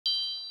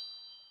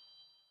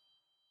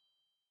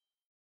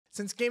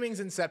Since gaming's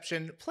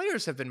inception,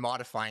 players have been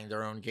modifying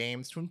their own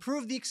games to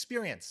improve the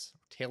experience,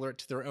 or tailor it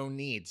to their own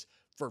needs.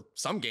 For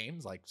some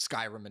games, like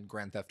Skyrim and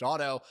Grand Theft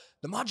Auto,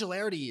 the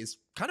modularity is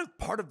kind of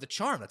part of the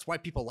charm. That's why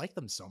people like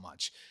them so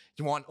much.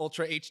 You want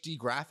Ultra HD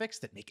graphics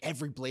that make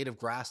every blade of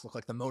grass look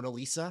like the Mona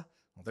Lisa?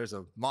 Well, there's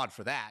a mod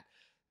for that.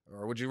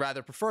 Or would you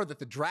rather prefer that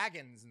the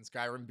dragons in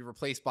Skyrim be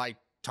replaced by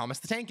Thomas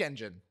the Tank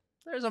Engine?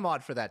 There's a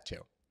mod for that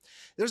too.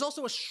 There's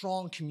also a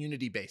strong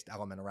community-based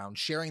element around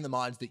sharing the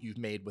mods that you've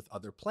made with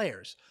other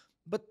players.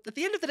 But at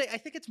the end of the day, I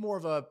think it's more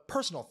of a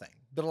personal thing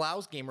that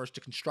allows gamers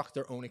to construct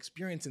their own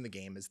experience in the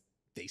game as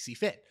they see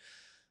fit.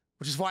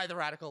 Which is why the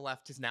radical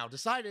left has now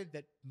decided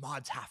that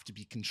mods have to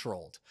be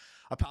controlled.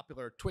 A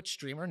popular Twitch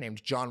streamer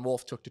named John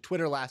Wolf took to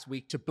Twitter last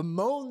week to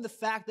bemoan the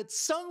fact that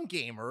some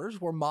gamers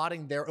were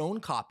modding their own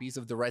copies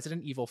of the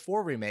Resident Evil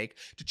 4 remake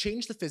to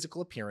change the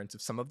physical appearance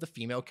of some of the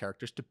female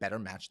characters to better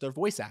match their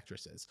voice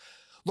actresses.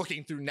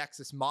 Looking through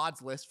Nexus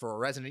mods list for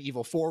Resident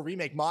Evil 4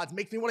 remake mods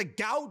makes me want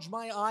to gouge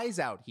my eyes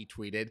out, he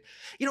tweeted.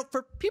 You know,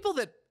 for people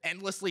that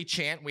endlessly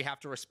chant we have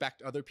to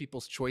respect other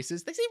people's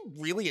choices, they seem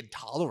really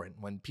intolerant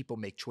when people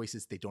make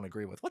choices they don't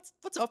agree with.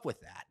 What's up with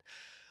that?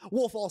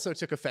 Wolf also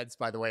took offense,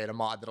 by the way, at a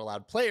mod that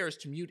allowed players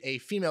to mute a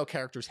female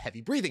character's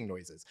heavy breathing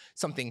noises,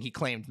 something he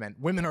claimed meant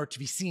women are to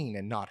be seen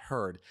and not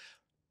heard.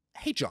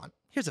 Hey, John,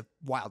 here's a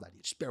wild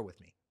idea. Just bear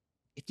with me.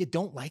 If you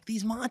don't like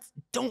these mods,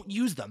 don't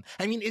use them.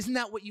 I mean, isn't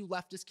that what you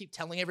leftists keep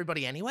telling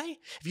everybody anyway?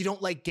 If you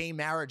don't like gay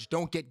marriage,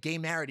 don't get gay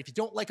married. If you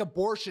don't like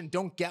abortion,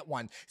 don't get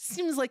one.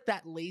 Seems like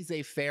that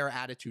laissez-faire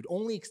attitude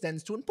only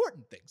extends to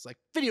important things, like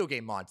video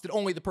game mods that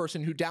only the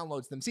person who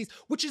downloads them sees,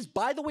 which is,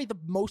 by the way, the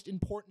most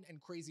important and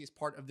craziest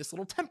part of this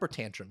little temper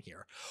tantrum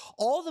here.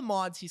 All the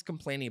mods he's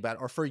complaining about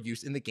are for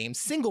use in the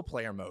game's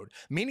single-player mode,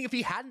 meaning if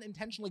he hadn't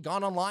intentionally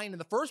gone online in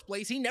the first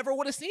place, he never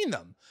would have seen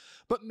them.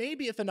 But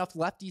maybe if enough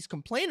lefties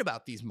complain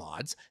about these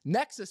mods,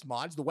 Nexus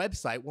Mods, the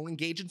website, will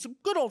engage in some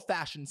good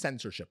old-fashioned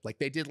censorship like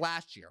they did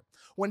last year.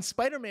 When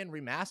Spider-Man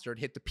Remastered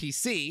hit the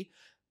PC,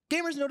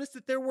 gamers noticed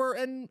that there were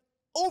an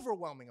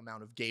overwhelming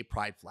amount of gay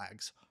pride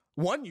flags.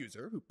 One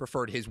user, who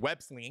preferred his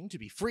web slinging to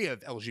be free of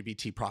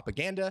LGBT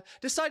propaganda,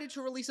 decided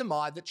to release a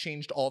mod that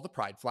changed all the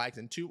pride flags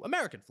into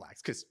American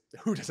flags, because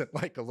who doesn't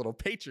like a little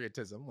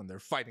patriotism when they're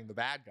fighting the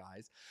bad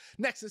guys?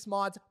 Nexus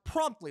Mods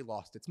promptly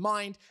lost its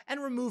mind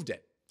and removed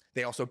it.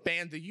 They also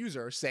banned the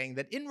user, saying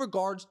that in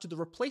regards to the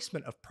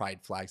replacement of pride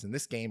flags in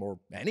this game, or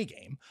any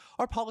game,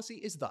 our policy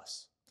is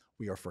thus.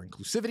 We are for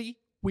inclusivity,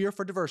 we are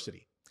for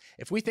diversity.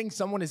 If we think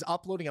someone is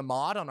uploading a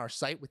mod on our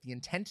site with the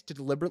intent to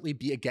deliberately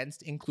be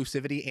against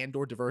inclusivity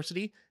and/or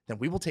diversity, then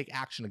we will take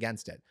action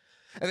against it.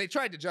 And they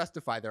tried to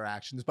justify their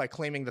actions by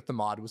claiming that the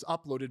mod was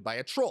uploaded by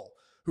a troll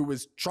who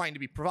was trying to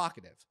be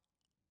provocative.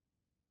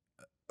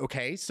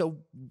 Okay, so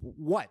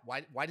what?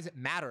 Why does it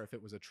matter if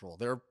it was a troll?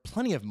 There are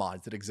plenty of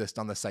mods that exist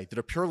on the site that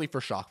are purely for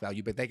shock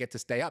value, but they get to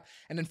stay up.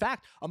 And in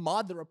fact, a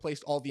mod that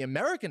replaced all the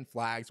American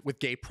flags with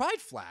gay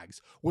pride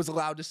flags was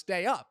allowed to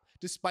stay up,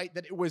 despite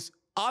that it was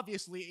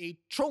obviously a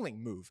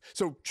trolling move.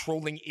 So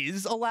trolling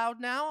is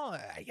allowed now?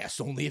 I guess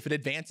only if it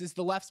advances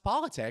the left's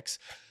politics.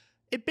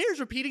 It bears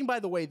repeating, by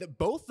the way, that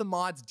both the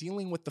mods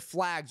dealing with the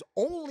flags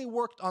only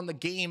worked on the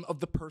game of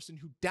the person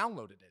who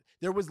downloaded it.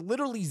 There was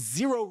literally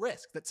zero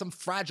risk that some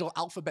fragile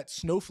alphabet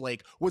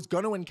snowflake was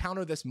going to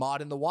encounter this mod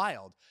in the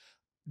wild.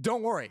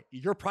 Don't worry,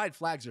 your pride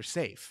flags are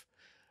safe.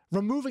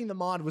 Removing the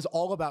mod was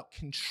all about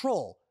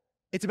control.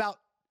 It's about,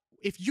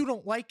 if you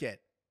don't like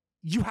it,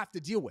 you have to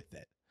deal with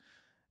it.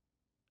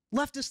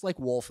 Leftists like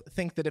Wolf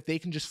think that if they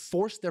can just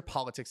force their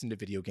politics into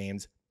video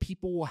games,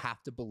 people will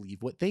have to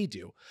believe what they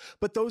do.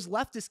 But those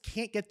leftists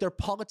can't get their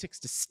politics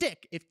to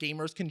stick if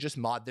gamers can just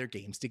mod their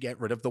games to get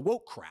rid of the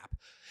woke crap.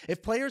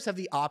 If players have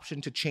the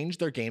option to change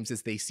their games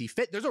as they see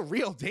fit, there's a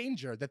real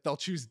danger that they'll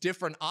choose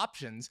different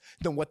options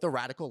than what the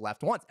radical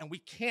left wants, and we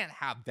can't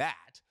have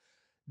that.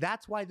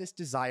 That's why this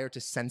desire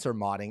to censor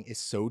modding is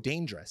so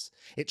dangerous.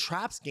 It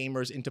traps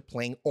gamers into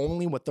playing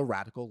only what the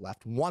radical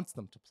left wants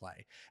them to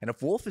play. And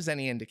if Wolf is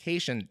any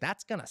indication,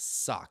 that's gonna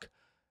suck.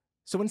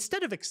 So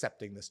instead of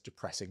accepting this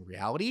depressing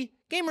reality,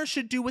 gamers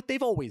should do what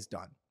they've always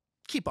done.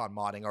 Keep on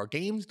modding our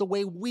games the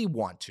way we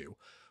want to,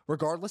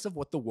 regardless of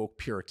what the woke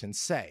Puritans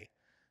say.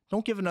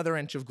 Don't give another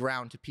inch of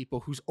ground to people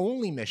whose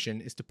only mission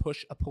is to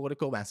push a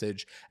political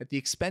message at the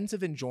expense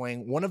of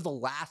enjoying one of the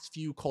last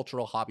few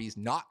cultural hobbies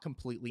not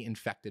completely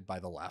infected by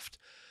the left.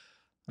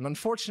 And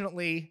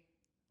unfortunately,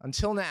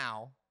 until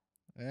now,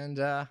 and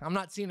I'm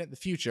not seeing it in the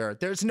future,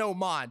 there's no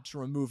mod to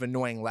remove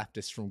annoying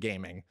leftists from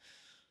gaming.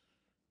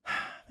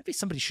 Maybe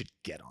somebody should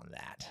get on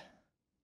that.